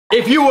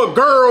If you a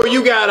girl,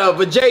 you got a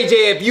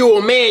vajayjay. If you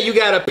a man, you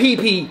got a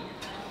pee-pee.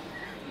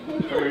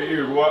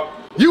 What?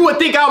 You would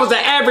think I was an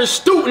average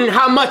student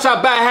how much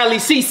I buy Halle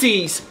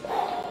CC's.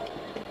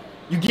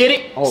 You get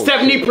it?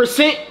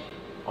 70%?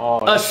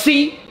 A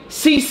C?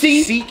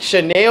 CC? C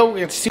Chanel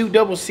and 2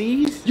 double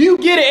C's? You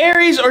get it,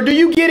 Aries, or do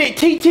you get it,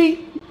 TT?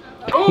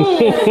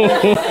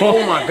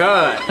 Oh my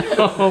God.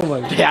 Oh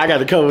my God. Yeah, I got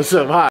to come with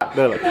something hot.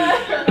 No.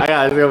 I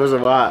got to come with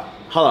something hot.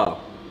 Hold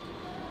on.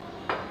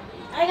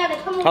 I gotta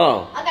come up. Hold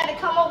on. I gotta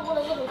come up with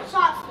a little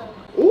shot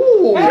though.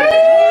 Ooh.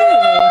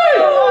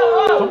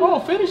 Come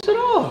on, finish it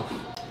off.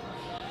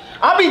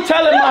 I be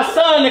telling my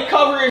son to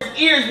cover his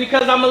ears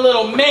because I'm a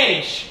little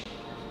mannish.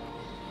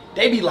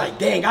 They be like,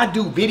 dang, I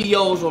do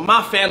videos with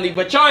my family,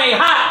 but y'all ain't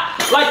hot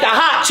like the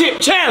hot chip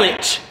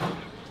challenge.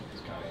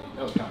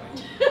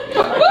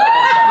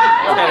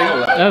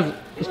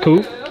 That's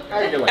cool.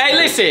 Hey,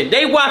 listen,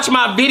 they watch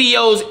my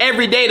videos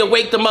every day to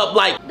wake them up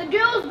like, The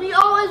girls be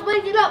always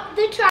waking up.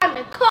 They trying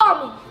to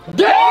call me.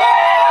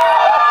 damn!